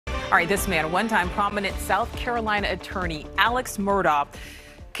All right, this man, one-time prominent South Carolina attorney Alex Murdaugh,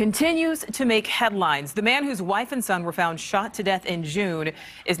 continues to make headlines. The man whose wife and son were found shot to death in June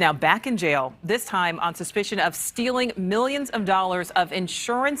is now back in jail, this time on suspicion of stealing millions of dollars of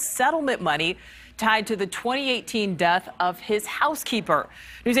insurance settlement money tied to the 2018 death of his housekeeper.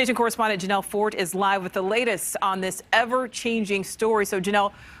 NewsNation correspondent Janelle Ford is live with the latest on this ever-changing story. So,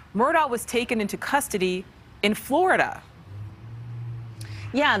 Janelle, Murdaugh was taken into custody in Florida.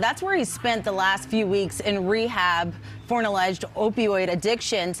 Yeah, that's where he spent the last few weeks in rehab for an alleged opioid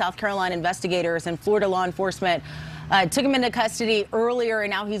addiction. South Carolina investigators and Florida law enforcement took him into custody earlier, and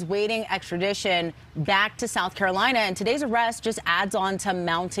now he's waiting extradition back to South Carolina. And today's arrest just adds on to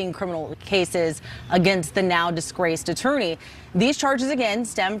mounting criminal cases against the now disgraced attorney. These charges, again,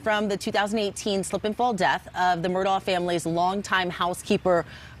 stem from the 2018 slip and fall death of the Murdaugh family's longtime housekeeper,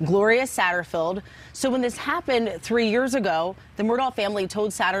 Gloria Satterfield. So when this happened 3 years ago, the Murdaugh family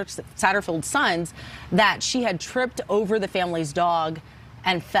told Satterfield's sons that she had tripped over the family's dog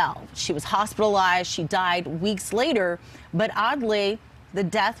and fell. She was hospitalized. She died weeks later, but oddly, the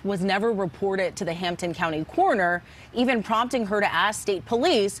death was never reported to the Hampton County coroner, even prompting her to ask state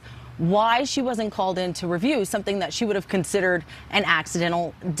police why she wasn't called in to review something that she would have considered an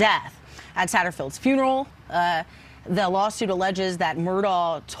accidental death. At Satterfield's funeral, the lawsuit alleges that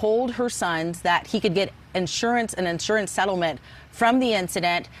Murdaugh told her sons that he could get an insurance settlement from the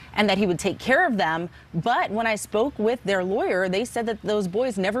incident and that he would take care of them. But when I spoke with their lawyer, they said that those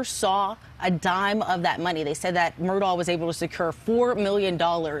boys never saw a dime of that money. They said that Murdaugh was able to secure $4 million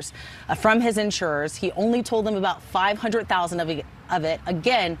from his insurers. He only told them about $500,000 of it.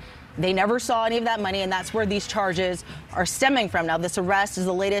 Again, they never saw any of that money, and that's where these charges are stemming from. Now, this arrest is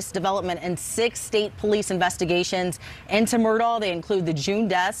the latest development in 6 state police investigations into Murdaugh. They include the June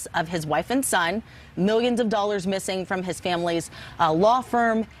deaths of his wife and son, millions of dollars missing from his family's law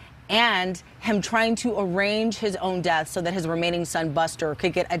firm, and him trying to arrange his own death so that his remaining son, Buster,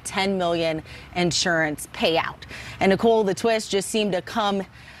 could get a $10 million insurance payout. And Nichole, the twist just seemed to come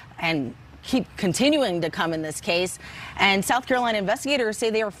and keep continuing to come in this case. And South Carolina investigators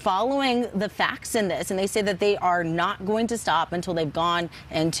say they are following the facts in this, and they say that they are not going to stop until they've gone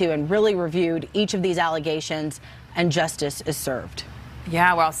into and really reviewed each of these allegations and justice is served.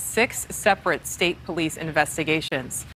 Yeah, well, 6 separate state police investigations.